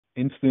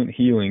instant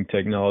healing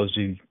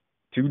technology.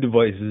 Two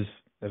devices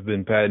have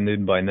been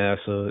patented by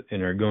NASA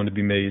and are going to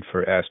be made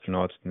for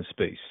astronauts in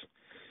space.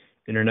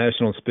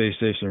 International Space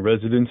Station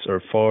residents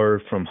are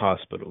far from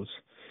hospitals.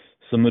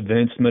 Some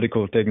advanced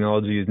medical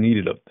technology is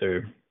needed up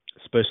there,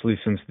 especially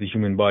since the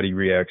human body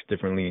reacts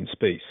differently in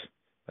space,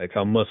 like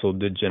how muscle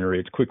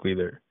degenerates quickly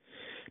there.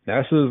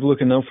 NASA is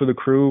looking out for the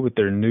crew with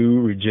their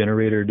new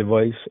regenerator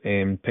device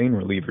and pain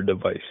reliever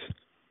device.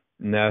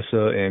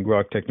 NASA and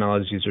Grok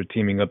Technologies are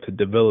teaming up to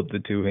develop the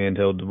two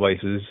handheld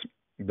devices,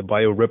 the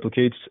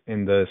BioReplicates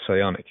and the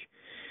Psionic.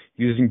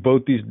 Using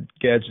both these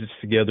gadgets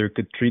together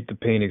could treat the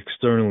pain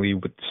externally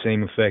with the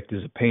same effect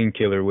as a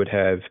painkiller would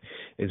have,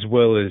 as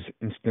well as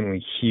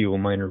instantly heal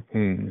minor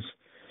wounds.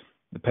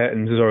 The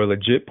patents are a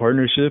legit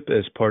partnership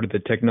as part of the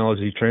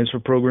technology transfer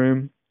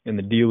program, and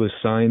the deal is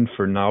signed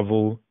for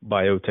novel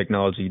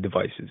biotechnology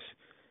devices.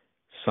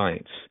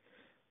 Science.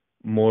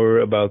 More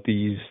about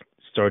these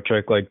Star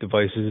Trek-like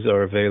devices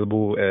are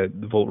available at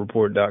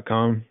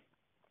thevoltreport.com.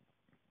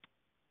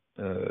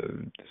 This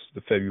is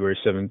the February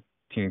 17th,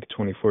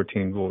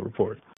 2014 Volt Report.